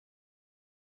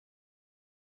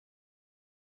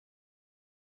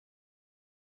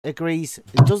agrees,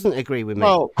 it doesn't agree with me.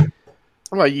 Well,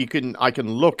 I can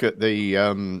look at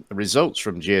the results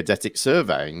from geodetic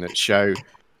surveying that show,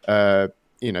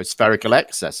 spherical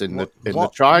excess in the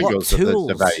triangles what that tools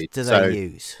they're surveyed. do they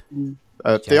use?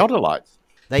 Theodolites.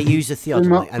 They use a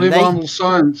theodolite, and Blue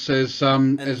Science is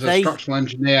a structural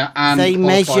engineer, and they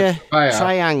measure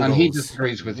triangles, and he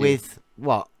disagrees with you. With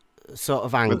what sort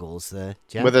of angles there,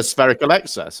 Jeff? With a spherical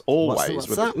excess, always what's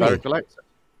with that a spherical excess.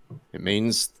 It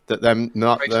means that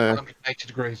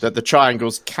that the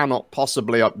triangles cannot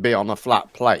possibly be on a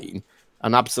flat plane,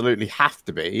 and absolutely have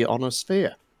to be on a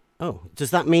sphere. Oh,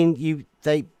 does that mean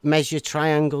they measure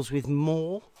triangles with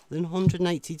more than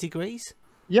 180 degrees?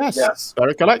 Yes.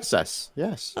 Spherical excess.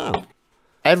 Yes. Oh.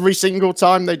 Every single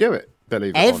time they do it,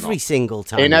 believe it or not. Every single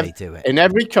time they do it. In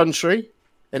every country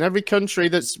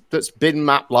that's been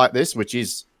mapped like this, which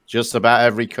is just about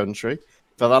every country,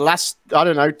 for the last,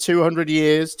 200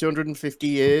 years, 250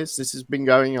 years, this has been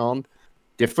going on.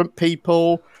 Different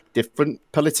people, different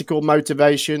political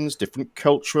motivations, different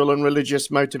cultural and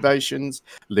religious motivations,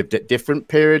 lived at different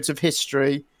periods of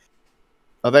history.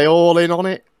 Are they all in on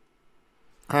it?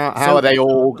 How are they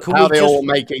all? How are they all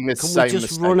making this same mistake? Can we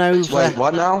just run over Wait,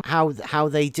 what now? how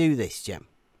they do this, Jim?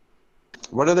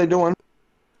 What are they doing?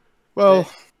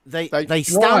 Well, they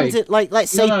stand at, like,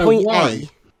 let's say point A,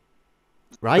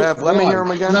 right? Bev, let me hear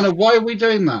them again. No, why are we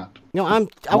doing that? No,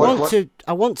 I want to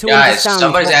guys, understand.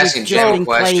 somebody's asking Jim a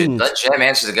question. Claimed. Let Jim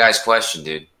answer the guy's question,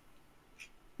 dude.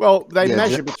 Well, they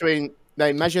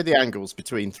measure the angles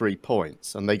between 3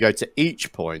 points, and they go to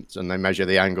each point and they measure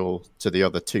the angle to the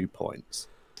other 2 points.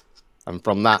 And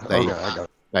from that,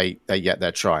 they get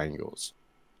their triangles.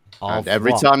 And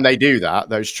every time they do that,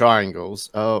 those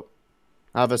triangles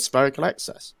have a spherical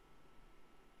excess.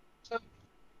 So,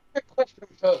 a question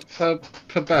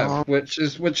for Bev, which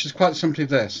is quite simply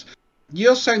this: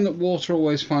 you're saying that water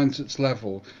always finds its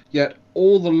level, yet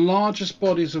all the largest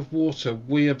bodies of water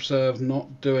we observe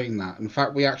not doing that. In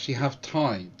fact, we actually have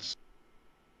tides.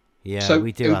 Yeah, so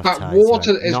we do have tides. In fact,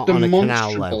 water is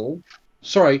demonstrable.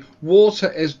 Sorry,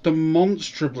 water is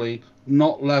demonstrably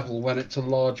not level when it's a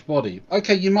large body.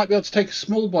 Okay, you might be able to take a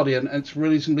small body and it's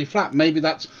reasonably flat. Maybe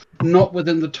that's not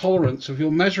within the tolerance of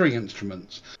your measuring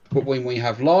instruments. But when we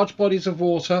have large bodies of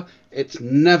water, it's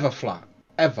never flat,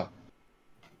 ever.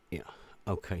 Yeah,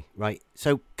 okay, right.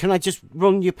 So can I just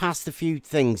run you past a few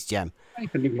things, Jem? You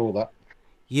can ignore that.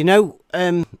 You know,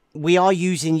 we are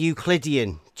using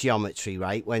Euclidean geometry,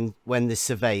 right, when the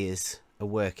surveyors are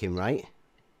working, right?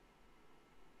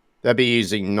 They'll be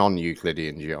using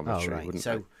non-Euclidean geometry, right. wouldn't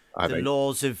so they? The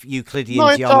laws of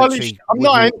Euclidean geometry. I'm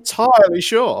not entirely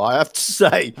sure, I have to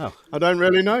say. Oh. I don't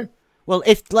really know. Well,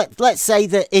 let's say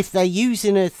that if they're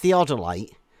using a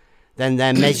theodolite, then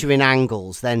they're measuring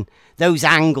angles. Then those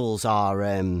angles are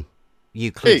Euclidean.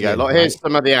 Here you go. Look, here's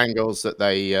some of the angles that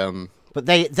they. But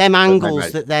them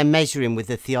angles that they're measuring with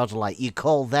the theodolite, you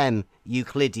call them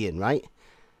Euclidean, right?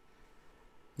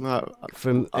 No,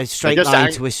 from a straight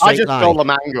line to a straight line. I just call them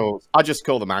angles. I just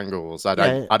call them angles. I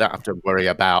don't have to worry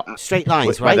about straight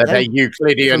lines, whether right? they're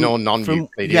Euclidean or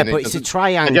non-Euclidean. Yeah, but it's a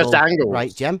triangle. They're just angles,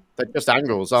 right, Jem? They're just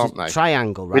angles, aren't they?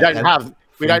 Triangle, right?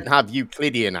 We don't have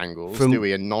Euclidean angles, do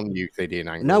we? And non-Euclidean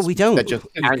angles. No, we don't. They're just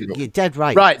angles. You're dead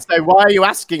right. Right. So why are you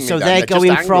asking me? So they're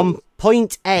going from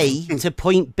point A to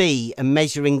point B and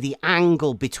measuring the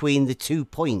angle between the 2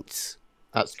 points.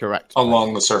 That's correct.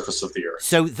 Along the surface of the Earth.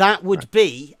 So that would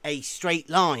be a straight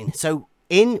line. So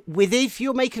if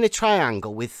you're making a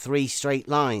triangle with 3 straight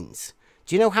lines,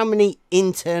 do you know how many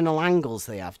internal angles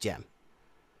they have, Jem?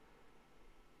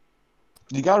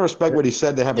 You got to respect what he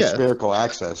said. They have a spherical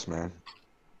axis, man.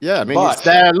 Yeah, I mean, it's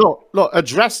there. Look,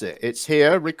 address it. It's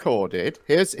here, recorded.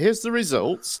 Here's the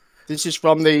results. This is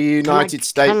from the United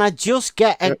States. Can I just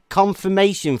get a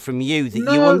confirmation from you that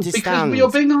you understand? Because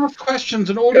you're being asked questions,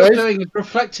 and all you're doing is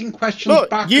reflecting questions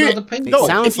back to other people. It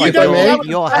sounds like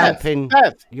you're helping.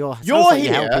 You're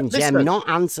helping Jem not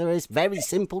answer a very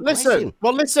simple question.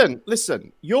 Well, listen.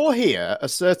 You're here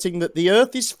asserting that the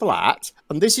Earth is flat,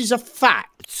 and this is a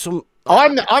fact.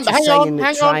 Hang on.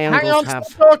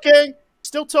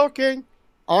 Still talking.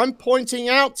 I'm pointing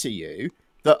out to you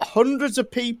that hundreds of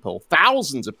people,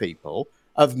 thousands of people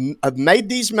have made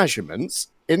these measurements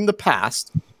in the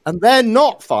past, and they're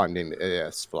not finding the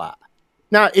Earth's flat.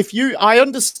 Now, I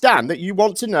understand that you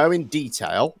want to know in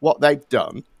detail what they've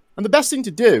done, and the best thing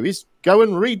to do is go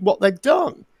and read what they've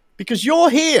done, because you're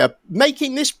here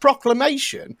making this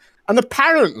proclamation, and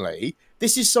apparently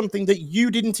this is something that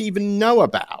you didn't even know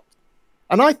about.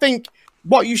 And I think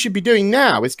what you should be doing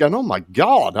now is going, oh my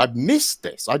God, I've missed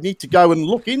this. I need to go and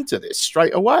look into this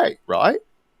straight away, right?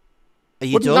 Are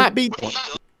you done? That be...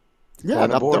 Yeah,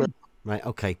 Right,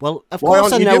 okay. Well, of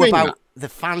course I know about the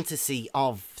fantasy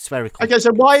of spherical. Okay,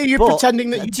 so why are you pretending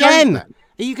that you don't? Are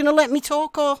you going to let me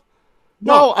talk or?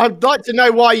 No, I'd like to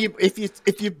know why if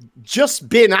you've just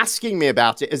been asking me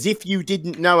about it as if you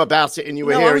didn't know about it and you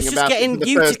were hearing about it. I was just getting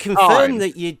you to confirm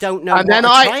that you don't know. And then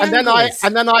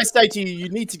I say to you, you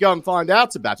need to go and find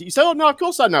out about it. You say, "Oh no, of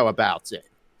course I know about it."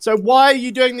 So why are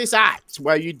you doing this act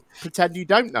where you pretend you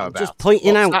don't know about it? Just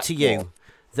pointing out to you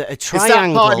that a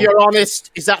triangle.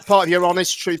 Is that part of your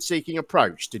honest, truth-seeking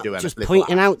approach to do anything? Just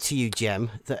pointing out to you,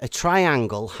 Jem, that a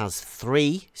triangle has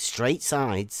 3 straight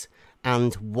sides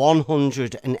and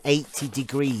 180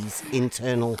 degrees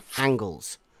internal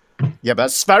angles. Yeah, but a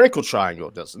spherical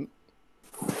triangle doesn't.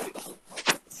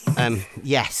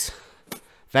 Yes,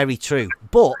 very true.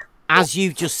 But as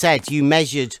you just said, you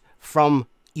measured from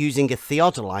using a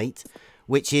theodolite,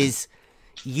 which is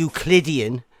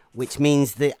Euclidean, which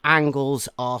means the angles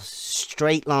are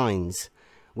straight lines,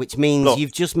 which means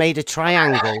you've just made a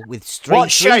triangle with three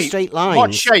straight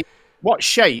lines. What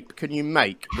shape can you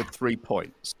make with 3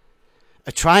 points?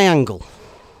 A triangle.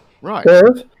 Right.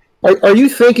 Are you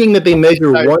thinking that they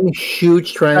measure one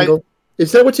huge triangle?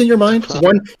 Is that what's in your mind?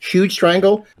 One huge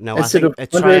triangle? No, I think a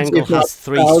triangle has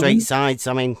 3 straight sides.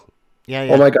 I mean, yeah.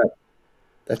 Oh my God.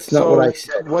 That's not what I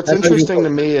said. What's interesting to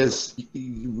me is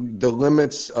the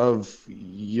limits of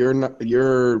your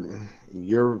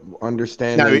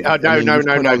understanding. No.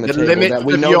 The limit of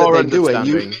your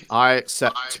understanding. I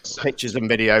accept pictures and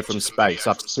video from space.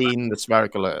 I've seen the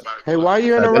spherical Earth. Hey, why are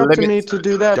you interrupting me to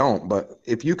do that? Don't. But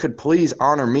if you could please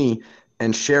honor me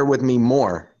and share with me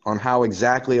more on how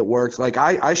exactly it works. Like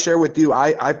I share with you,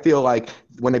 I feel like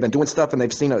when they've been doing stuff and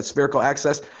they've seen a spherical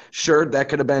axis, sure, that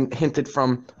could have been hinted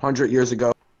from 100 years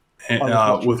ago.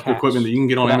 And, with equipment that you can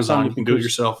get on Amazon, you can do it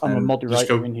yourself and just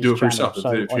go do it for yourself.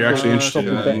 If you're actually interested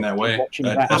in that way,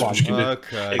 that's what you can do.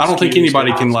 Okay. I don't think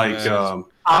anybody can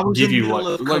give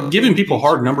you giving people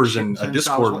hard numbers in a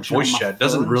Discord voice chat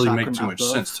doesn't really make too much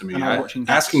sense to me.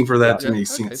 Asking for that to me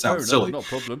sounds silly.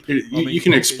 You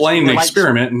can explain the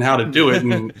experiment and how to do it,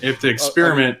 and if the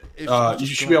experiment, you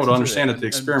should be able to understand that the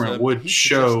experiment would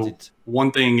show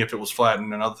one thing if it was flat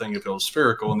and another thing if it was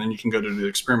spherical, and then you can go to the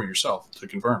experiment yourself to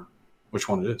confirm which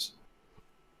one it is.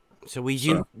 So were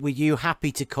you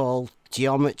happy to call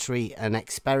geometry an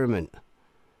experiment?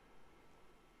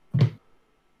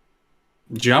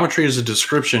 Geometry is a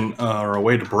description or a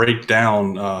way to break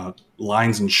down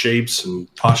lines and shapes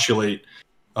and postulate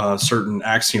certain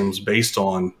axioms based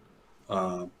on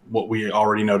what we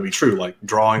already know to be true, like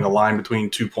drawing a line between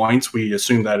 2 points. We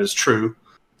assume that is true.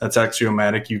 That's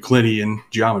axiomatic Euclidean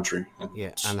geometry.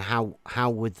 Yeah, and how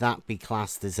would that be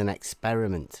classed as an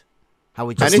experiment? How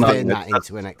would you turn that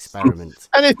into an experiment?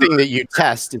 Anything that you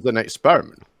test is an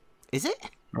experiment. Is it?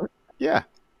 Yeah.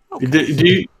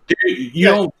 Okay.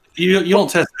 You don't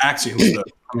test axioms, though.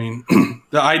 I mean,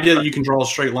 the idea that you can draw a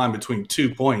straight line between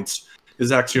 2 points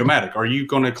is axiomatic. Are you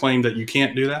going to claim that you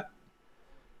can't do that?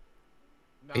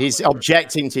 He's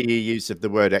objecting to your use of the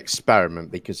word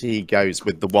experiment because he goes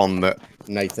with the one that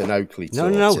Nathan Oakley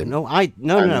taught him. No.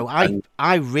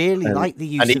 I really like the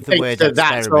use of the word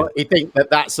experiment. He thinks that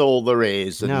that's all there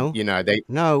is. And,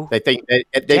 no, they think that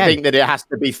it has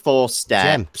to be 4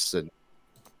 steps.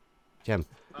 Jem.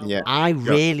 Yeah, I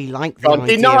really like the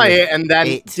idea. Deny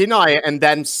it and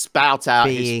then spout out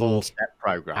his 4-step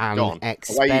program. An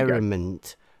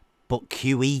experiment, but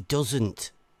QE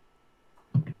doesn't.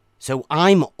 So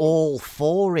I'm all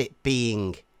for it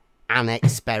being an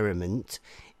experiment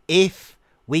if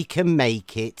we can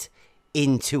make it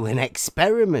into an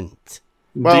experiment.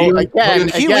 Well, again,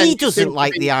 QE doesn't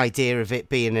like the idea of it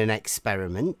being an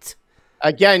experiment.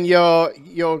 Again, you're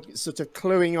sort of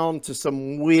cluing on to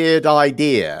some weird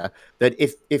idea that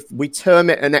if we term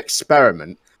it an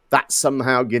experiment, that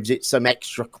somehow gives it some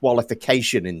extra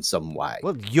qualification in some way.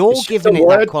 Well, you're giving it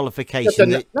that qualification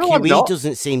that QE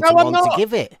doesn't seem to want to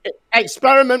give it.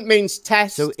 Experiment means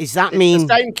test. So does that mean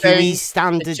QE's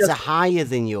standards are higher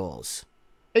than yours?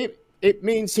 It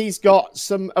means he's got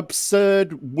some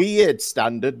absurd, weird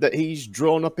standard that he's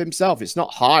drawn up himself. It's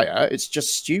not higher. It's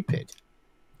just stupid.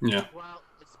 Yeah. Well,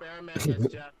 experiment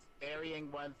is just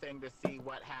varying one thing to see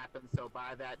what happens. So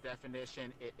by that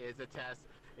definition, it is a test.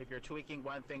 If you're tweaking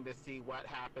one thing to see what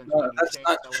happens, when that's you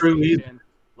not true either.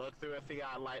 Look through a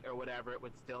theodolite or whatever, it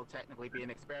would still technically be an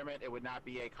experiment. It would not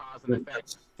be a cause and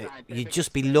effect. You'd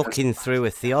just be looking through a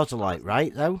theodolite,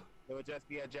 right, though? It would just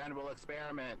be a general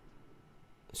experiment.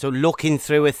 So looking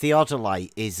through a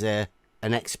theodolite is an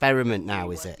experiment now,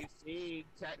 is it? See,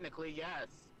 technically, yes.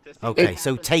 Okay,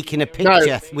 so taking a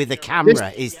picture with a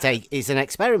camera is an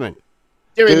experiment.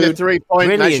 Doing the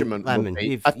 3-point measurement. Lemon,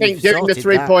 I think doing the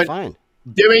 3-point. Fine.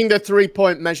 doing the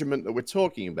 3-point measurement that we're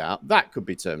talking about, that could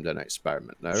be termed an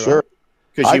experiment, no? Sure.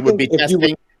 Because you would be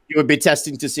testing. You would be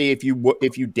testing to see if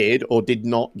you did or did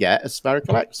not get a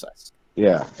spherical excess.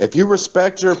 Yeah, if you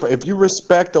respect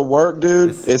the work,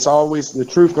 dude, it's always the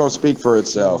truth gonna speak for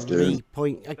itself, dude.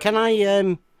 Can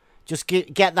I just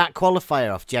get that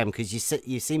qualifier off, Jem? Because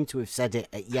you seem to have said it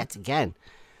yet again.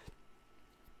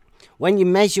 When you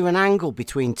measure an angle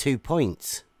between 2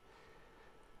 points,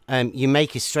 you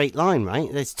make a straight line,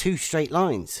 right? There's 2 straight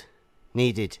lines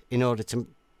needed in order to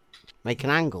make an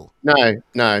angle. No,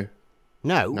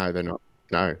 they're not.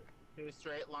 No. 2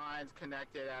 straight lines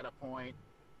connected at a point.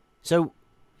 So,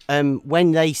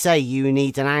 when they say you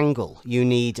need an angle, you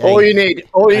need all you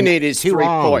need is 2 3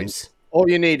 arms. points. All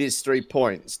you need is 3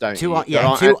 points, don't you?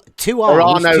 Two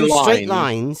arms, no 2 straight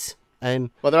lines.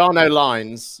 Well, there are no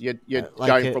lines. You're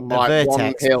like going from like a one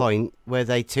vertex hill point where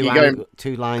they 2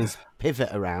 lines pivot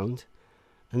around,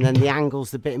 and then the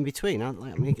angle's the bit in between.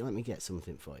 Let me get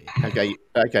something for you.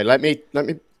 Okay. Let me.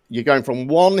 You're going from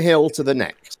one hill to the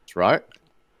next, right?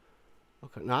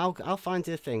 Okay. No, I'll find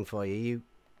a thing for you.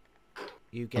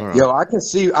 You get. Right. Yo, I can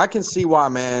see why,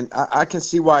 man. I can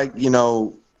see why.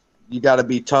 You got to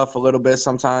be tough a little bit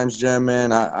sometimes, Jim,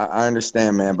 man. I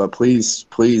understand, man. But please,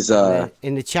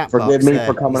 in the chat box, forgive me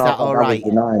for coming off all right?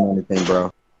 Denying anything,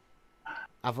 bro.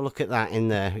 Have a look at that in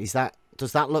there.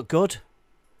 Does that look good?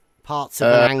 Parts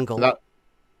of an angle.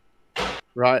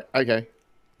 Right. Okay.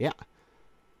 Yeah.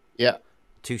 Yeah.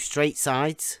 2 straight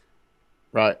sides.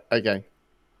 Right. Okay.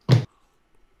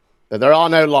 There are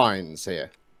no lines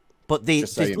here. But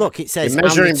look, it says and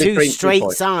the 2 straight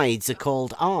sides are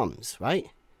called arms, right?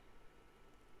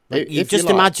 You just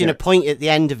imagine a point at the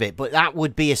end of it, but that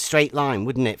would be a straight line,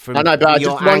 wouldn't it? From but I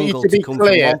just want you to be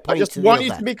clear. I just want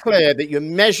you to be clear that you're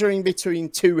measuring between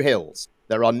 2 hills.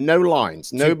 There are no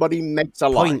lines. Nobody makes a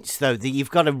line. Points, though, that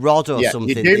you've got a rod or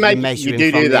something that you're measuring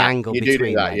from the angle between. You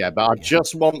do that, yeah. But I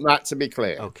just want that to be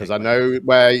clear, because I know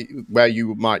where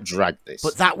you might drag this.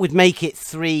 But that would make it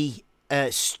 3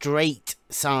 straight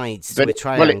sides to a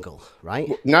triangle,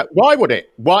 right? No, why would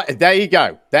it? Why? There you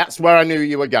go. That's where I knew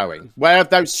you were going. Where have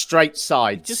those straight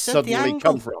sides suddenly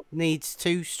come from? Needs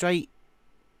 2 straight.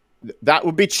 That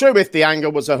would be true if the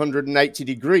angle was 180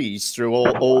 degrees through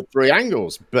all 3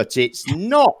 angles, but it's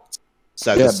not.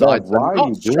 So the sides are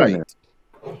not straight.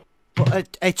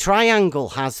 But a triangle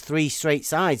has 3 straight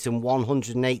sides and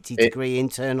 180-degree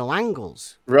internal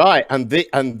angles. Right, and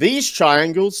these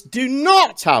triangles do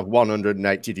not have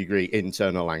 180-degree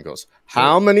internal angles.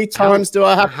 How many times do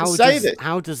I have to say this?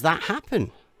 How does that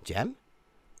happen, Jem?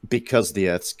 Because the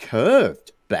Earth's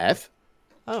curved, Bev.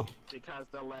 Oh. Because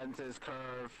the lens is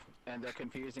curved and they're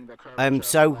confusing the curve.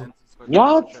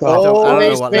 What? I don't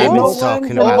know what Lemon's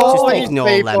talking about. Just ignore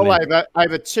Lemon.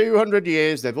 Over 200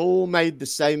 years, they've all made the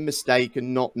same mistake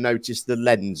and not noticed the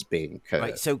lens being curved.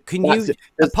 Right, so can you,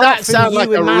 apart from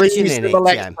you imagining it,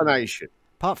 explanation?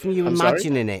 Apart from you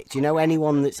imagining it, do you know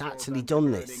anyone that's actually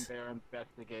done this?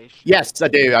 Yes, I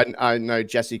do. I know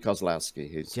Jesse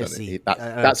Kozlowski. Who's done it.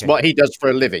 That's what he does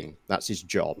for a living. That's his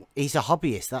job. He's a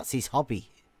hobbyist. That's his hobby.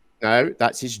 No,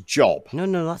 that's his job.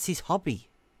 No, that's his hobby.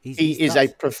 He is a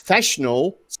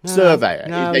professional surveyor.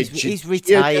 No, he's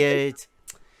retired.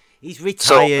 He's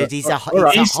retired. He's a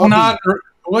not.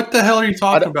 What the hell are you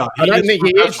talking about? I don't think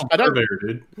he is. I don't.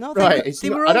 Dude. No, they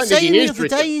were all saying the other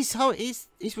day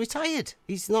he's retired.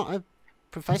 He's not a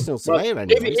professional surveyor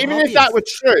anymore. Even if that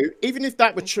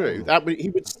were true, he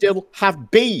would still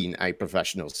have been a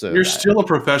professional surveyor. You're still a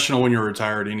professional when you're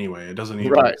retired anyway. It doesn't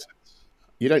even make sense.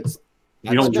 You don't.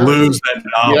 You don't lose that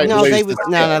knowledge.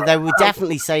 No, they were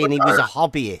definitely saying he was a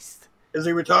hobbyist. Is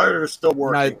he retired or still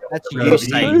working? No, that's you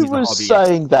saying. Who was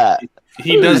saying that?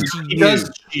 He does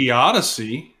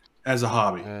geodesy as a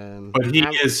hobby, but he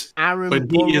is. Aaron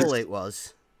Burrell, it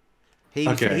was. He's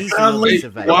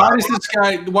surveyor.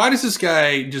 Why does this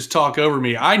guy just talk over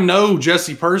me? I know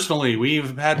Jesse personally.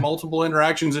 We've had multiple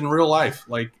interactions in real life.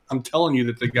 Like, I'm telling you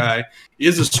that the guy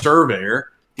is a surveyor.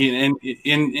 And he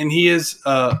does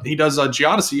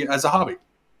geodesy as a hobby,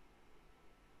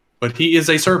 but he is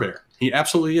a surveyor. He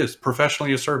absolutely is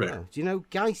professionally a surveyor. Oh, do you know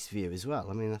Geist View as well?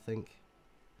 I mean, I think.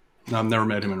 No, I've never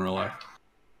met him in real life.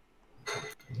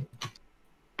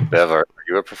 Bev, are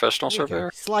you a professional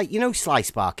surveyor? Slice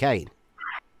Barcane,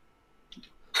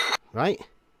 right?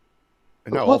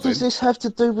 No, what does this have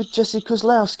to do with Jesse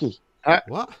Kozlowski?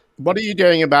 What are you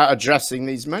doing about addressing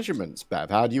these measurements, Bev?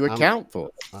 How do you account for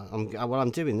it? I'm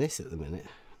doing this at the minute.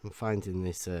 I'm finding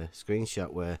this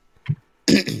screenshot where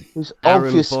he's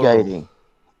obfuscating.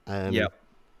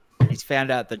 He's found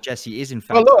out that Jesse is in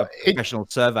fact a professional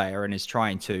surveyor and is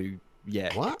trying to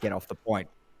get off the point.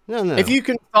 No. If you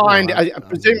can find,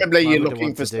 presumably you're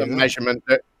looking for some measurement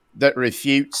that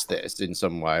refutes this in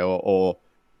some way or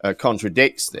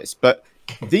contradicts this, but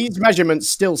these measurements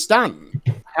still stand.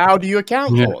 How do you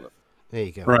account for them? There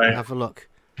you go. Right. Have a look.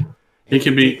 It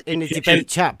can be in the debate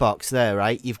chat box there,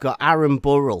 right? You've got Aaron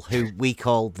Burrell, who we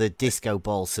call the disco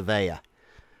ball surveyor.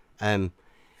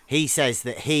 He says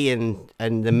that he and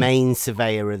the main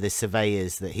surveyor are the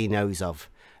surveyors that he knows of.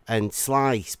 And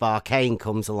Sly Sparkane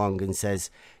comes along and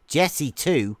says, Jesse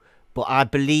too, but I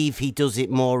believe he does it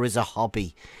more as a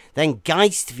hobby. Then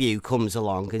Geistview comes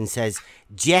along and says,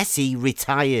 Jesse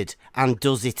retired and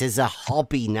does it as a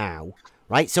hobby now.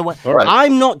 Right? So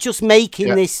I'm not just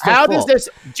making this stuff How does this...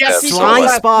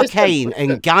 Sly Sparkane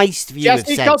and Geistview have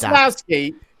said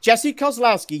that. Jesse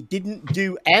Kozlowski didn't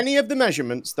do any of the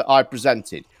measurements that I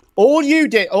presented. All you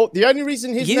did... the only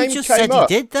reason his name came up... You just said he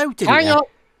did, though, didn't you? Hang on.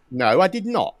 No, I did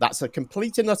not. That's a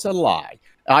complete and utter lie.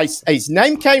 His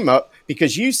name came up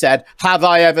because you said, have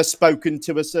I ever spoken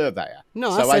to a surveyor?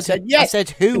 No, so I said yes. I said,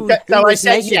 who has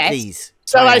measured these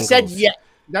So I said yes.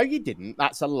 No, you didn't.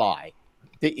 That's a lie.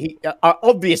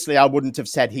 Obviously, I wouldn't have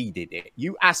said he did it.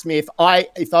 You asked me if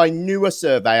I knew a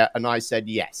surveyor, and I said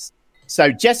yes.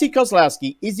 So Jesse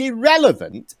Kozlowski is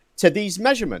irrelevant to these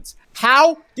measurements.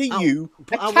 How do you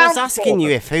account I was asking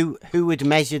you if who had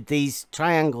measured these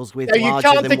triangles with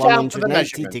larger than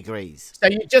 180 degrees. So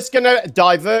you're just going to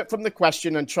divert from the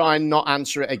question and try and not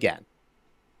answer it again.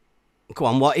 Go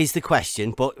on, what is the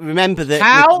question? But remember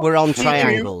that we're on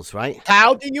triangles, right?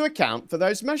 How do you account for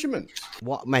those measurements?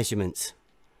 What measurements?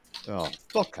 Oh,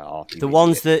 fuck off. The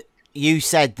ones that you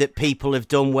said that people have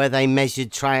done where they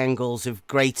measured triangles of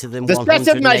greater than 180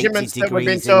 set of measurements that we've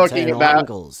been talking about.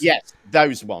 Angles. Yes,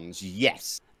 those ones,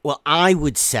 yes. Well, I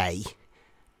would say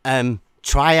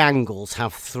triangles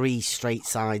have 3 straight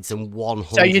sides and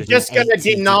 180 So you're just going to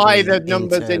deny the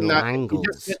numbers in that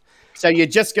angles. So you're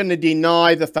just going to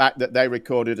deny the fact that they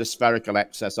recorded a spherical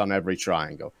excess on every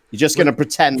triangle. You're just going to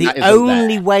pretend that isn't the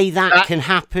only way that can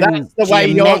happen. That's the way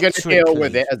you're going to deal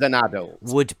with it as an adult.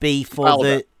 Would be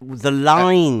for the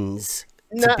lines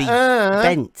to be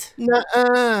bent.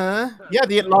 Yeah,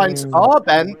 the lines are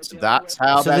bent. That's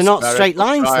how. So they're not straight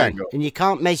lines then, and you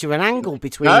can't measure an angle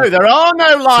between. No, there are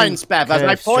no lines, Bev. As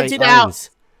I pointed out.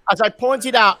 As I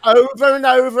pointed out over and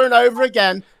over and over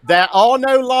again, there are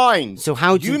no lines. So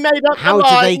how do you made up how the do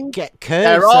lines, they get curves?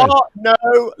 There are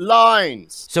no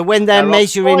lines. So when they're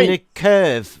measuring the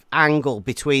curve angle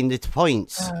between the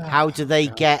points, how do they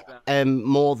get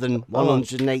more than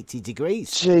 180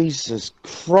 degrees? Jesus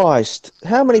Christ!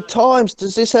 How many times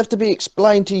does this have to be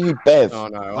explained to you, Bev? Oh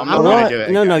no, I'm not going to do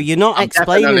it. No, you're not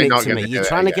explaining it to me. You're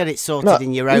trying to get it sorted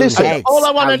in your own head. All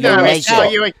I want to know is how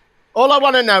you. All I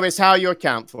want to know is how you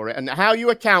account for it, and how you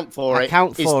account for it.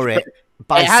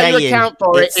 By saying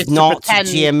it's not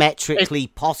geometrically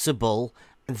possible.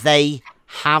 They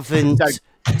haven't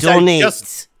done it.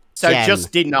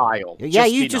 Just denial. Yeah,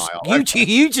 you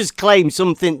just claimed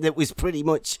something that was pretty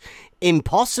much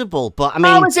impossible. But I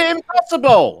mean, how is it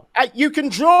impossible? You can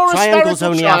draw a triangles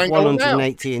spherical only triangle have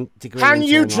 180 degrees. Can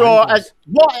you draw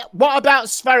what about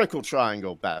spherical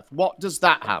triangle, Bev? What does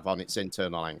that have on its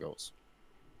internal angles?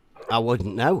 I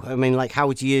wouldn't know. I mean, like, how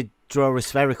would you draw a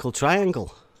spherical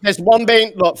triangle? There's one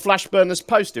being, look, Flashburn has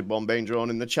posted one being drawn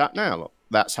in the chat now. Look,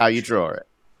 that's how you draw it.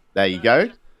 There you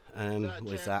go.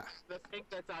 What's that?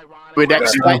 We'd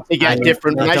expect to get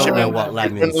different measurements. I don't know what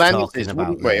Lemon's talking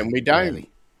about. And we don't.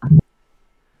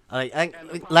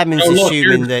 Really. Lemon's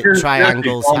assuming that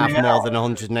triangles have more than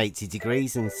 180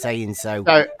 degrees and saying so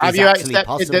is actually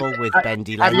possible with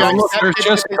bendy lines.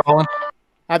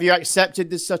 Have you accepted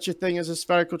there's such a thing as a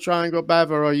spherical triangle,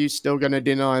 Bev, or are you still going to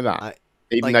deny that?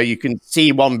 Even though you can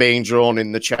see one being drawn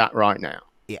in the chat right now.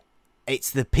 Yeah. It's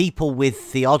the people with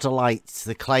theodolites,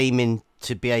 the claiming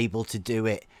to be able to do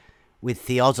it with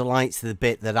theodolites, the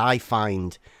bit that I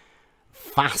find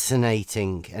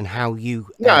fascinating, and how you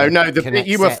the bit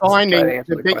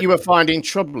you were finding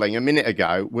troubling a minute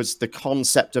ago was the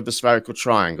concept of a spherical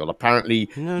triangle. Apparently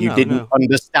you didn't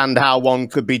understand how one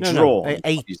could be drawn.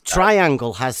 A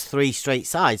triangle has 3 straight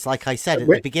sides, like I said at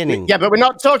the beginning. Yeah, but we're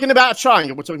not talking about a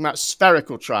triangle, we're talking about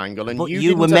spherical triangle. And but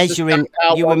you were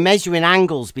measuring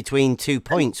angles between 2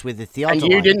 points with the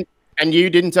theodolite. And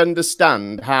you didn't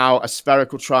understand how a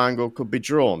spherical triangle could be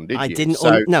drawn, did you? I didn't.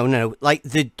 No. Like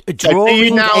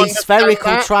drawing a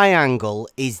spherical triangle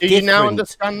is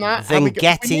different than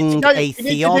getting a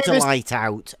theodolite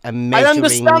out and measuring. I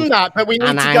understand that, but we need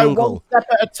to go one step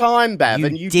at a time, Bev.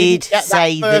 You did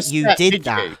say that you did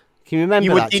that. Can you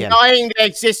remember that, Jim? You were denying the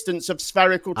existence of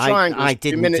spherical triangles. I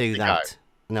didn't do that.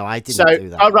 No, I didn't do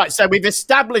that. All right, so we've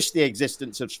established the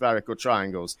existence of spherical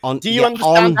triangles. Do you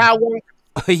understand how one?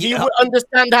 Do you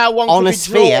understand how one on could a be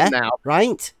sphere drawn now?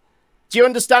 Right? Do you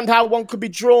understand how one could be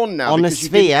drawn now? On a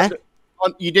sphere.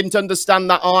 You didn't understand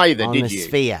that either, did you? On a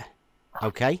sphere.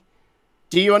 Okay.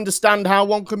 Do you understand how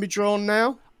one can be drawn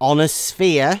now? On a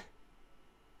sphere.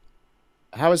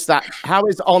 How is that? How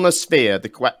is on a sphere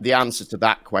the answer to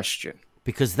that question?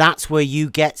 Because that's where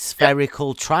you get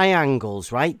spherical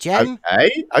triangles, right, Jem?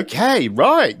 Okay,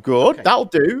 right, good. Okay.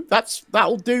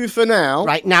 That'll do for now.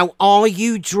 Right, now, are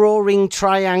you drawing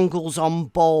triangles on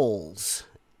balls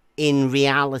in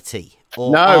reality?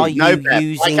 Or are you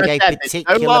using a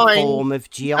particular form of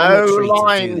geometry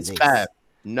to do this? Bev.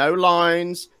 No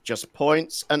lines, just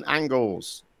points and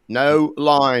angles. No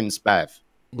lines, Bev.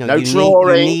 No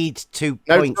drawing. You need 2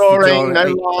 points. No drawing, no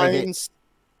lines.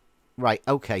 Right,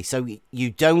 okay, so you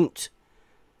don't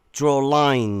draw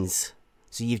lines.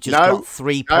 So you've just got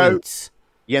 3 points.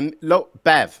 Look,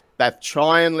 Bev,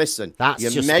 try and listen. That's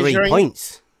just 3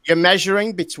 points. You're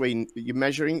measuring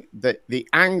the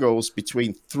angles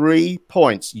between 3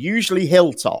 points, usually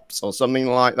hilltops or something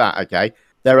like that, okay?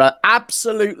 There are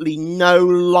absolutely no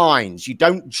lines. You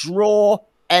don't draw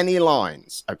any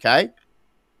lines, okay?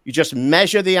 You just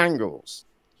measure the angles.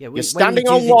 Yeah, you're standing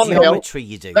on one hill. Let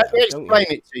me explain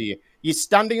it to you. You're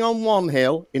standing on one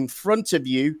hill. In front of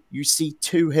you, you see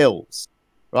 2 hills,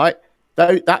 right?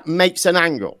 That makes an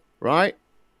angle, right?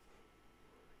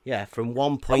 Yeah, from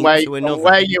one point to another. From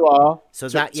where you are. So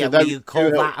you call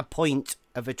that a point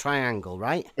of a triangle,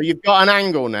 right? Well, you've got an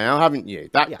angle now, haven't you?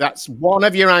 That's one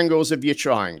of your angles of your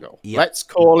triangle. Yep. Let's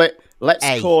call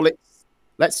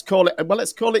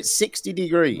it 60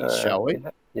 degrees, shall we?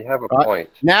 You have a point.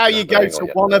 Now you go to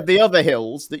one of the other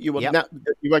hills that you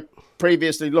were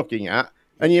previously looking at,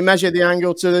 and you measure the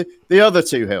angle to the other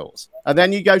 2 hills. And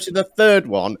then you go to the third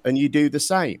one and you do the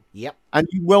same. Yep. And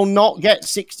you will not get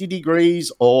 60 degrees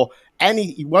or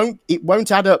it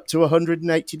won't add up to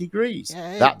 180 degrees.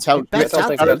 Yeah, that tells you. I don't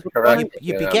think that's correct.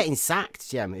 You'd be getting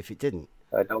sacked, Jem, if it didn't.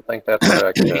 I don't think that's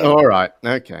correct. All right.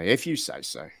 Okay. If you say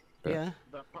so. But yeah.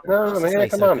 No, man,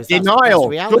 come on. Denial.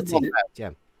 Reality,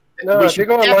 Jem. No, if you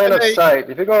go on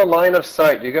line of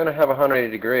sight, you're going to have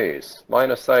 180 degrees. Line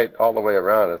of sight all the way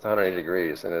around, it's 180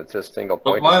 degrees, and it's just single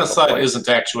point. But line of sight isn't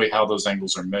actually how those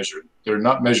angles are measured. They're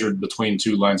not measured between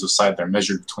 2 lines of sight. They're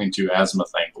measured between 2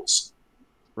 azimuth angles.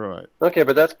 Right. Okay,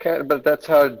 but that's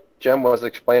how Jem was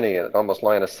explaining it, almost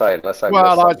line of sight. Unless I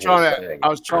was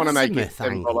trying to make it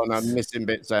simple, and I'm missing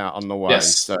bits out on the way.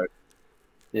 Yes. So.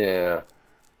 Yeah.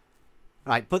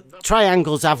 Right, but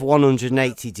triangles have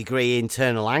 180-degree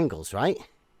internal angles, right?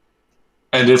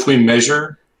 And if we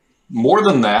measure more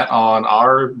than that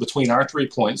between our 3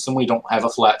 points, then we don't have a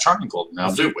flat triangle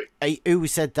now, do we? Who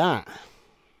said that?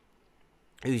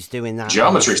 Who's doing that?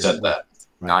 Geometry said that.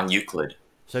 Right. Non-Euclid.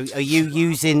 So are you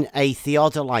using a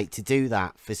theodolite to do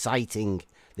that for sighting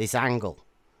this angle?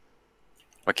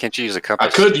 Why can't you use a compass? I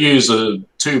could use a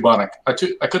tube on I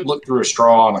could look through a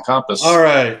straw on a compass. All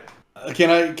right.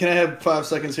 Can I have 5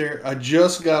 seconds here? I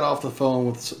just got off the phone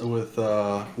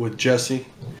with Jesse,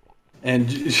 and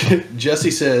Jesse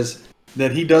says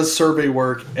that he does survey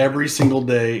work every single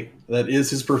day. That is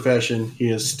his profession.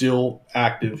 He is still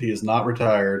active. He is not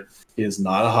retired. He is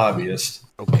not a hobbyist.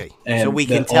 Okay, and so we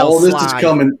can tell all this is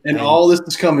coming, and all this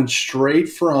is coming straight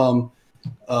from.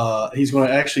 He's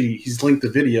linked the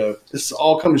video. This is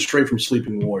all coming straight from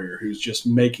Sleeping Warrior, who's just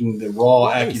making the raw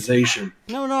accusation.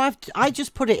 No, I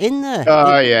just put it in there.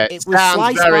 Oh yeah, it was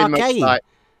Slice Arcade.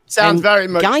 Sounds very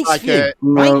much like a.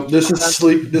 No, this is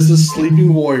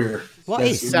Sleeping Warrior. What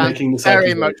is making this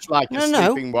very much like a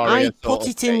Sleeping Warrior? I put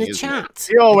it in the chat.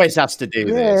 He always has to do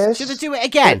this. Should I do it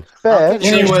again?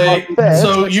 Anyway,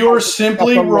 so you're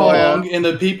simply wrong, and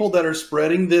the people that are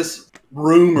spreading this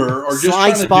rumor or just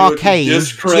Slice trying to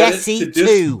Barcade, Jesse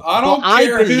too. I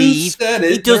believe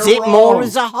he does it more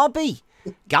as a hobby.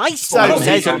 Guy says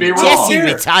Jesse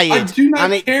retired. I do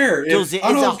not care. Does it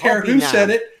I don't care who said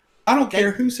it. I don't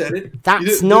care who said it.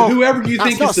 Whoever you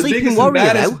think is the biggest and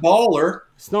baddest baller.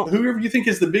 Whoever you think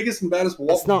is the biggest and baddest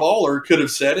baller could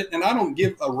have said it, and I don't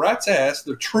give a rat's ass.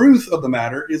 The truth of the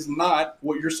matter is not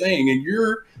what you're saying, and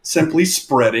you're simply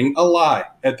spreading a lie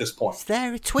at this point.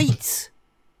 There are tweets.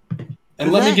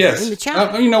 And let me guess.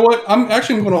 You know what? I'm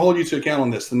actually going to hold you to account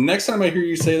on this. The next time I hear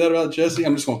you say that about Jesse,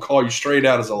 I'm just going to call you straight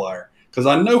out as a liar. Because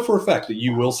I know for a fact that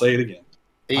you will say it again.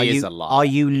 He is a liar. Are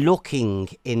you looking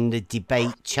in the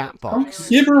debate chat box?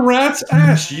 Give a rat's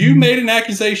ass. You made an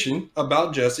accusation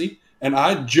about Jesse, and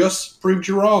I just proved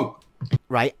you wrong.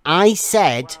 Right. I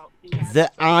said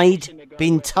that I'd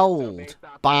been told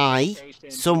by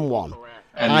someone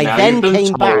I then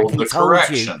came back and told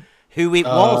you who it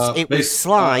was. It was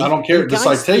Sly. I don't care. The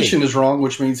citation is wrong,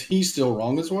 which means he's still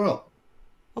wrong as well.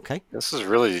 Okay. This is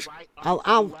really.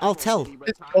 I'll tell.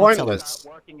 It's pointless.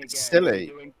 It's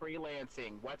silly.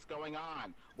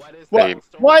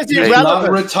 Why is he He's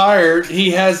relevant? not retired.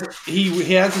 He has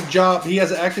a job. He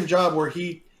has an active job where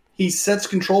he sets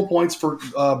control points for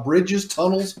bridges,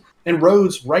 tunnels, and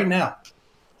roads right now.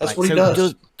 That's what he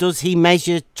does. Does he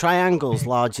measure triangles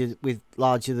larger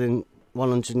than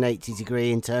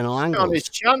 180-degree internal angles? On his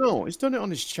channel. He's done it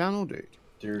on his channel, dude.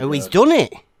 He's done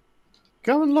it.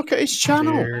 Go and look at his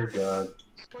channel. Dear God.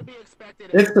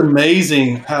 It's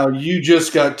amazing how you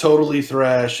just got totally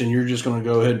thrashed and you're just going to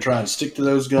go ahead and try and stick to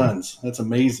those guns. That's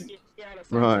amazing.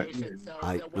 Right.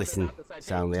 Listen,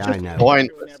 Soundly, I know.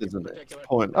 Pointless, isn't it? It's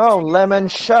pointless. Oh, Lemon,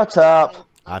 shut up.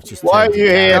 I've just Why are you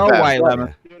here, No Bev? way,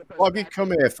 Lemon. What have you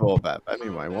come here for, Bev?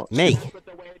 Anyway, what? Me?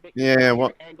 Yeah,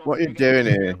 what are you doing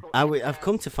here? I've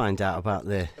come to find out about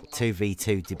the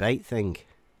 2v2 debate thing.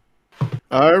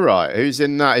 Oh, right. Who's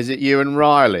in that? Is it you and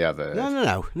Riley, I've heard?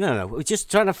 No. We're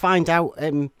just trying to find out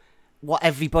what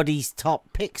everybody's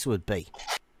top picks would be.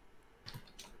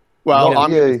 Well,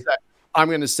 I'm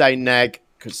going to say Neg,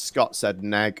 because Scott said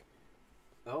Neg.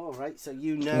 Oh, right. So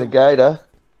you know. Negator.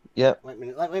 Yep. Wait a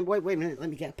minute. Wait a minute. Let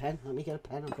me get a pen. I'm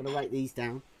going to write these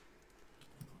down.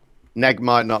 Neg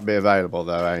might not be available,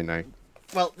 though, ain't he?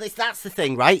 Well, that's the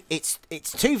thing, right? It's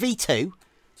 2v2,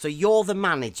 so you're the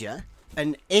manager.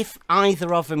 And if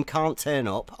either of them can't turn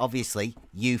up, obviously,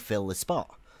 you fill the spot.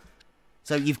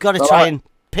 So you've got to try and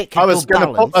pick a good balance. I was going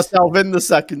to put myself in the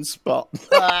second spot.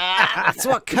 That's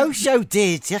what Kosho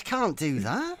did. I can't do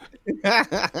that.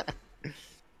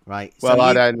 Right. Well, so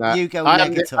I don't know. You go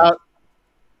negative.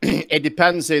 It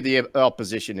depends who the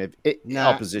opposition is.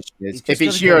 Opposition is. If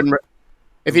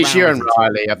it's you and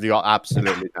Riley, I've got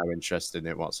absolutely no interest in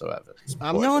it whatsoever.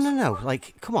 No.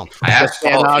 Like, come on. I asked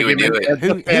Paul if he would do it.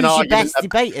 Who's your best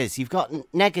debaters? You've got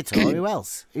Negator. Who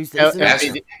else? Who's the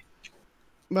rest?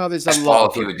 Well, there's asked a lot. Paul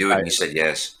if he would do it, and he said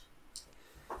yes.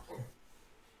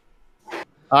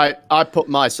 I put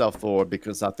myself forward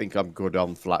because I think I'm good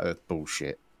on flat Earth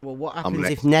bullshit. Well, what happens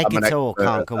if Negator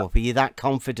can't come up? Are you that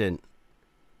confident?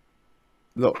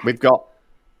 Look, we've got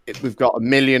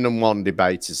 1,000,001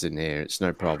 debaters in here. It's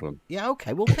no problem. Yeah,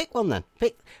 okay. Well, pick one then.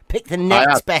 Pick the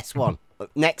next best one.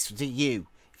 Next to you.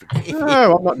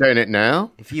 No, I'm not doing it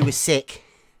now. If you were sick,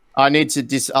 I need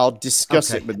to. I'll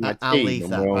discuss it with my team. I'll leave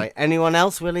that. Right. Anyone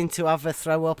else willing to have a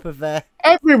throw up of their?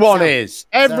 Everyone is.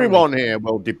 Everyone here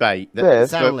will debate.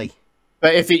 Soundly.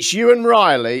 But if it's you and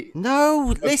Riley,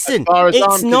 no. Listen,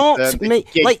 it's not me.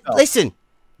 Like, listen,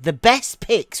 the best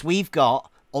picks we've got,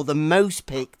 or the most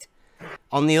picked.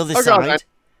 On the other side,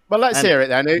 well, let's hear it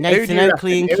then. Nathan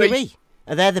Oakley and QE.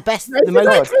 Are they the best? The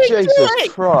most? Jesus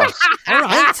Christ! All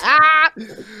right.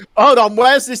 Hold on.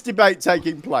 Where's this debate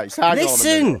taking place?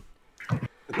 Listen.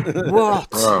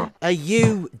 What are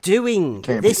you doing?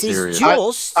 This is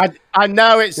just. I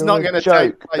know it's not going to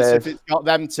take place if it's got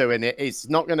them two in it. It's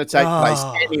not going to take place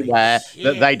anywhere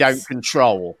that they don't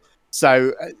control.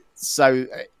 So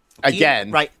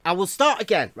again, right? I will start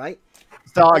again. Right.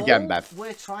 Start again, Bev. What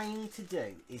we're trying to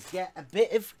do is get a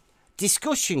bit of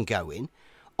discussion going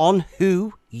on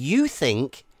who you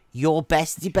think your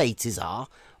best debaters are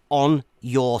on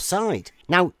your side.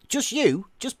 Now, just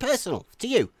personal to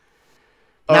you.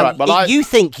 You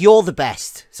think you're the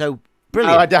best, so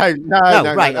brilliant. No, I don't.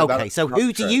 No, right, okay. So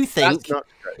who do you think,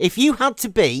 if you had to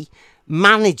be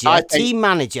team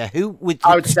manager, who would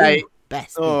you say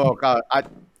best? Oh, God.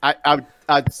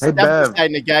 I'd definitely say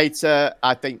Negator.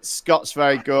 I think Scott's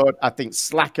very good. I think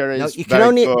Slacker is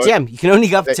very good. Jem, you can only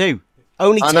have two.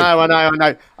 Only two. I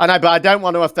know, but I don't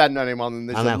want to offend anyone. And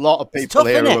there's a lot of people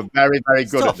here who are very, very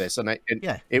good at this. And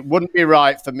it wouldn't be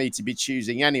right for me to be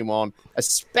choosing anyone,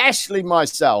 especially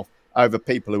myself, over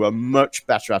people who are much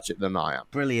better at it than I am.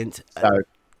 Brilliant. So,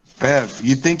 Bev,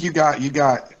 you think you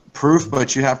got proof,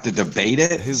 but you have to debate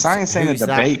it? Science ain't a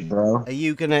debate, bro. Are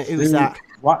you going to... Who's that?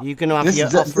 What? Are you going to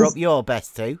offer up your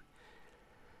best two?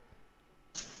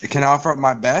 Can I offer up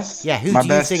my best? Yeah, who do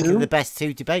you think are the best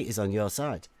two debaters on your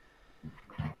side?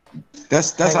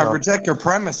 I reject your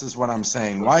premise is what I'm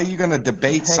saying. Why are you going to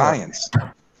debate science?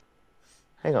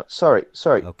 Hang on. Sorry.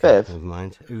 Okay, Bev. Never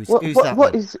mind. Who's that?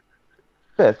 What is...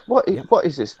 Bev, what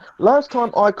is this? Last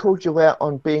time I called you out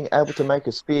on being able to make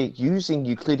a sphere using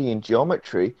Euclidean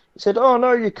geometry, you said, oh,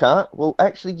 no, you can't. Well,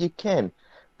 actually, you can.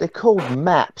 They're called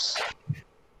maps.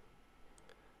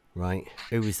 Right.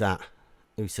 Who was that?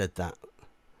 Who said that?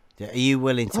 Are you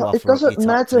willing to offer? It doesn't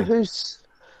matter who's.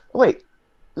 Wait.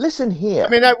 Listen here. I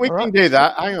mean, we can do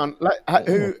that. Hang on.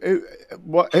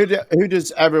 Who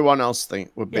does everyone else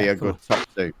think would be a good top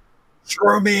 2?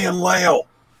 Throw me and Lyle.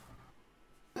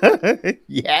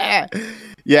 Yeah.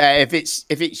 If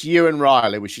it's you and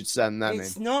Riley, we should send them in.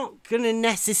 It's not going to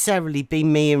necessarily be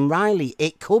me and Riley.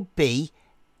 It could be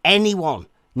anyone.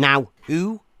 Now,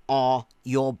 who are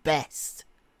your best?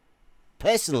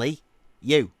 Personally,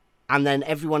 you, and then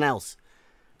everyone else.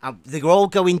 They're all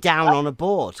going down on a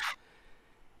board.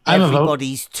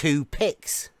 Everybody's 2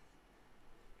 picks.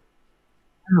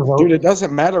 Dude, it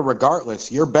doesn't matter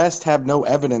regardless. Your best have no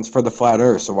evidence for the flat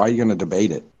Earth, so why are you going to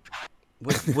debate it?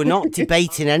 We're not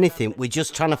debating anything. We're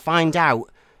just trying to find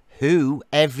out who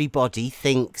everybody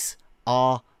thinks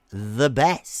are the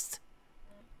best.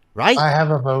 Right? I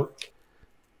have a vote.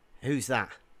 Who's that?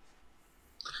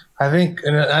 I think,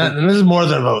 and this is more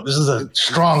than a vote. This is a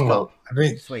strong vote. I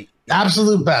think Sweet.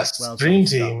 Absolute best dream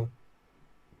team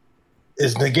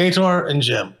is Negator and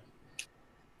Jim.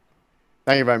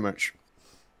 Thank you very much.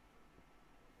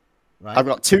 Right. I've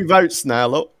got 2 votes now,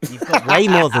 look. You've got way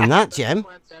more than that, Jim.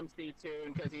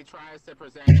 MC2 because he tries to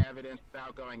present evidence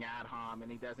without going ad hom,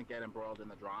 and he doesn't get embroiled in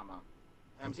the drama.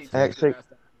 MC2 actually, is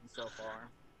the best so far.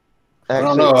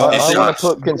 Actually, I want to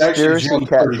put Conspiracy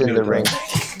Cats in the ring.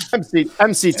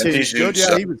 MC2 is good.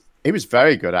 Yeah, he was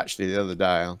very good actually the other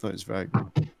day. I thought it was very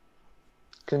good.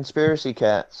 Conspiracy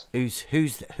Cats. Who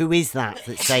is that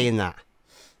that's saying that?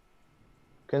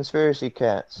 Conspiracy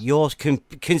Cats. Your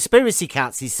Conspiracy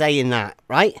Cats is saying that,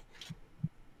 right?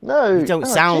 No, you don't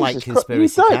sound like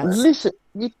Conspiracy Cats. Listen.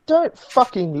 You don't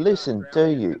fucking listen, do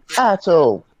you? At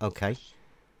all. Okay.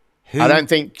 I don't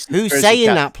think. Who's saying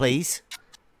that, please?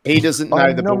 He doesn't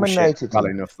know the bullshit well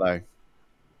enough, though.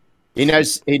 He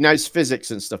knows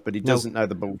physics and stuff, but he doesn't know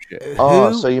the bullshit.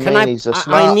 Oh, so you mean he's a smart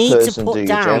person? I need to put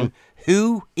down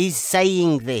who is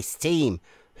saying this, team.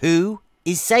 Who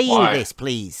is saying this,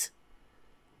 please?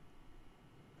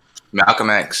 Malcolm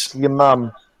X. Your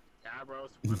mum.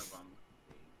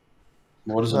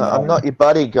 What is I'm not your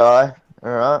buddy, guy. All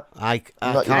right.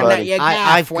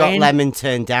 I've got Lemon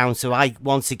turned down, so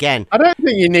once again. I don't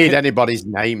think you need anybody's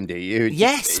name, do you?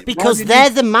 Yes, because they're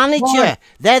the manager. Why?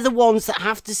 They're the ones that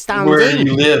have to stand Where in.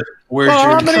 You live? Where's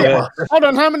your Hold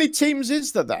on, how many teams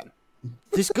is there then?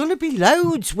 There's going to be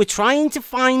loads. We're trying to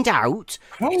find out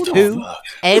who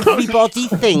everybody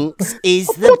thinks is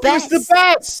the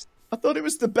best. I thought it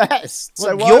was the best.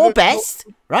 Well, so your best,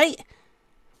 right?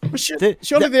 Surely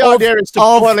the idea is to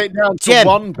boil it down to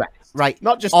one best. Right.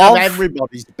 Not just have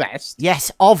everybody's best.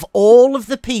 Yes, of all of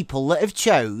the people that have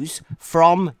chose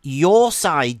from your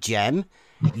side, Jem,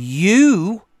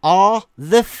 you are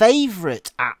the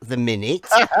favourite at the minute.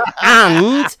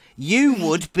 And you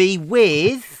would be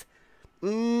with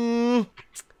Negator.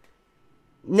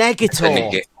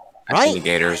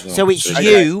 Right? So it's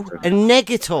you and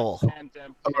Negator.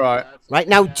 All right. Right,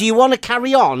 now, do you want to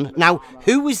carry on? Now,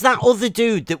 who was that other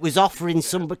dude that was offering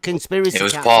some conspiracy? It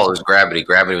was Paul. It was Gravity.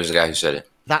 Gravity was the guy who said it.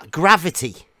 That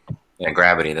Gravity? Yeah,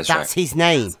 Gravity. That's right. That's his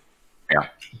name? Yeah.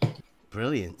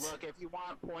 Brilliant. Look, if you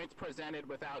want points presented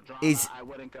without drama, I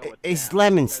wouldn't go with is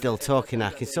Lemon still talking? I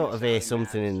can sort of hear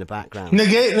something in the background.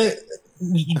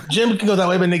 Jim can go that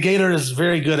way, but Negator is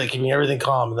very good at keeping everything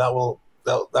calm. That will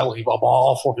keep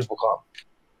all 4 people calm.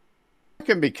 I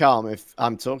can be calm if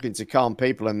I'm talking to calm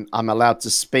people and I'm allowed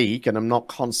to speak and I'm not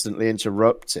constantly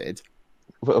interrupted.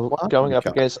 Well, going up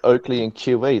against Oakley and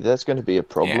QE, that's going to be a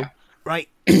problem. Yeah. Right,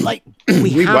 like,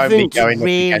 we haven't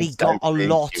really got a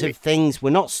lot of things. We're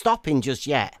not stopping just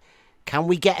yet. Can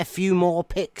we get a few more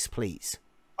picks, please?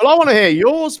 Well, I want to hear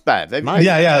yours, Bev.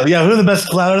 Yeah. Who are the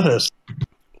best flat earthers?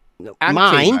 No,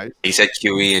 mine. He said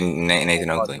QE and Nathan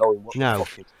Oakley. No.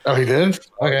 Oh, he did?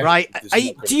 Okay. Right.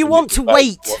 Do you want to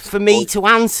wait for me to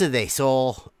answer this,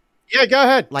 or? Yeah, go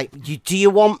ahead. Like, do you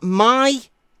want my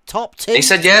top 2? He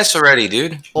said yes already,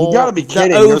 dude. You gotta be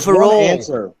kidding. Overall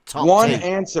one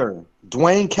answer.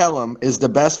 Dwayne Kellum is the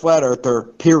best flat earther,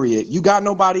 period. You got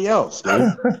nobody else,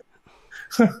 dude.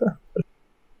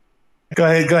 Go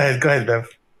ahead, Bev.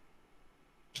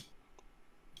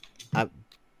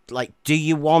 Like, do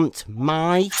you want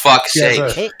my fuck's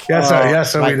sake pick? Yes,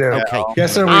 sir, we do. Okay.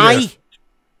 Yes, sir, we do. I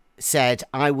said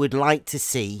I would like to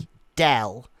see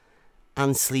Dell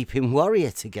and Sleeping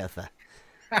Warrior together.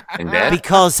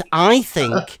 Because I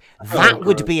think that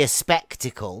would be a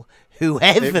spectacle,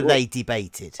 whoever they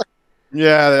debated.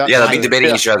 Yeah, they'll be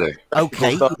debating each other.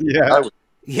 Okay.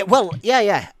 Yeah. Well,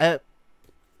 yeah.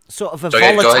 Sort of a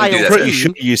volatile. I'm pretty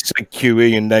sure you said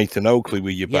QE and Nathan Oakley were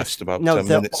your best about 10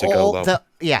 minutes ago, though.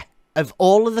 Of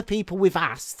all of the people we've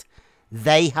asked,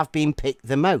 they have been picked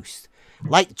the most.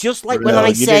 Like just like when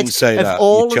I said of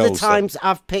all of the times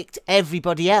I've picked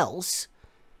everybody else,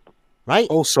 right?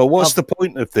 Also, what's the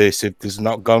point of this if there's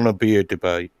not gonna be a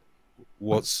debate?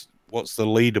 What's the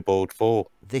leaderboard for?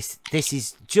 This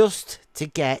is just to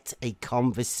get a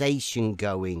conversation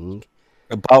going.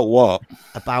 About what?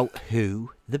 About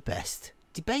who the best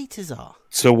debaters are.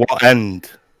 To what end?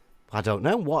 I don't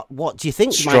know. What do you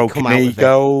think might come out of it?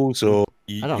 Egos, or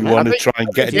you want to try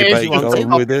and get a debate going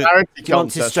with it? Do you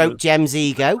want to stroke Jem's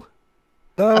ego?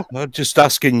 No, I'm just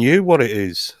asking you what it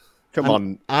is.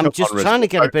 I'm just trying to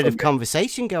get a bit of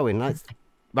conversation going,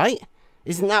 right?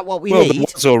 Isn't that what we need?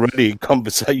 There's already a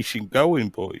conversation going,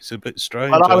 boy. It's a bit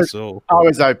strange. Well, I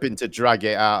was hoping to drag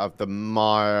it out of the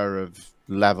mire of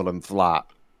level and flat.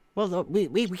 Well,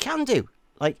 we can do.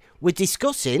 Like, we're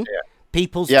discussing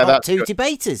people's top two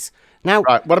debaters. Now,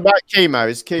 right, what about Chemo?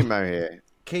 Is Chemo here?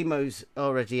 Chemo's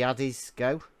already had his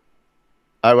go.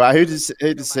 Oh, well, who does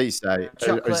he say?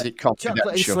 Chocolate, or is it confidential?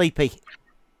 Chocolate and Sleepy.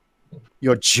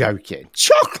 You're joking.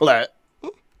 Chocolate?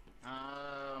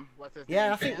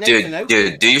 Yeah, I think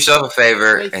dude, do yourself a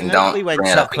favor and don't. We went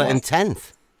Chocolate in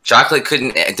 10th. Chocolate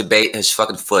couldn't debate his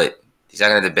fucking foot. He's not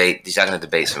gonna debate. He's not gonna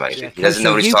debate somebody. He doesn't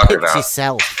know what he's talking about.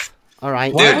 Yourself. All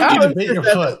right,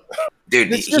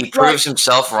 dude. He proves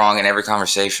himself wrong in every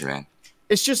conversation, man.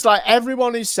 It's just like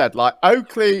everyone who said, like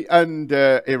Oakley and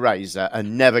Eraser are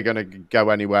never going to go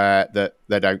anywhere that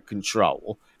they don't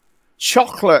control.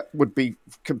 Chocolate would be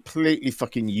completely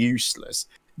fucking useless.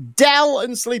 Dell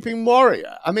and Sleeping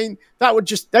Warrior. I mean, they would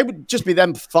just be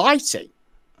them fighting.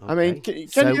 Okay. I mean,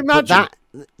 can you imagine?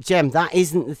 Jem, that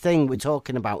isn't the thing we're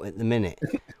talking about at the minute.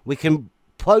 We can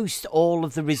post all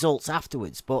of the results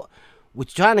afterwards, but we're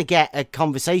trying to get a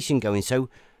conversation going. So,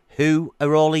 who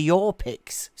are all of your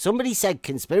picks? Somebody said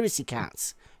Conspiracy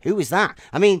Cats. Who was that?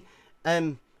 I mean,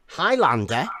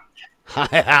 Highlander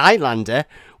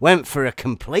went for a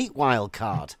complete wild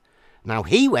card. Now,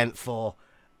 he went for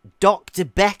Dr.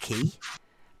 Becky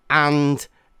and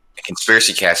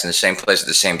Conspiracy Cats in the same place at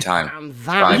the same time. And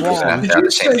that one.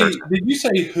 Did you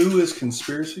say who is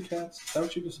Conspiracy Cats? Is that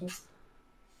what you just said?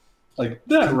 Like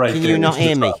that right Can there. You not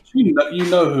hear me? You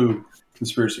know who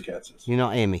Conspiracy Cats is. You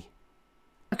not hear me?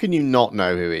 How can you not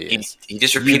know who he is? He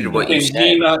just repeated what you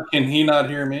said. Can he not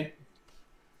hear me?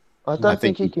 I don't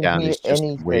think he can hear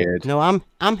anything. Weird. No,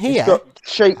 I'm here. He's got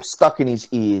sheep stuck in his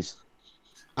ears.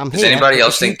 I'm Does here. anybody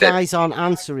else if think you that guys aren't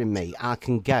answering me, I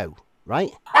can go,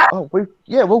 right? Oh,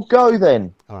 we'll go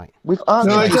then. All right. We've answered.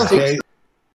 No, it's okay.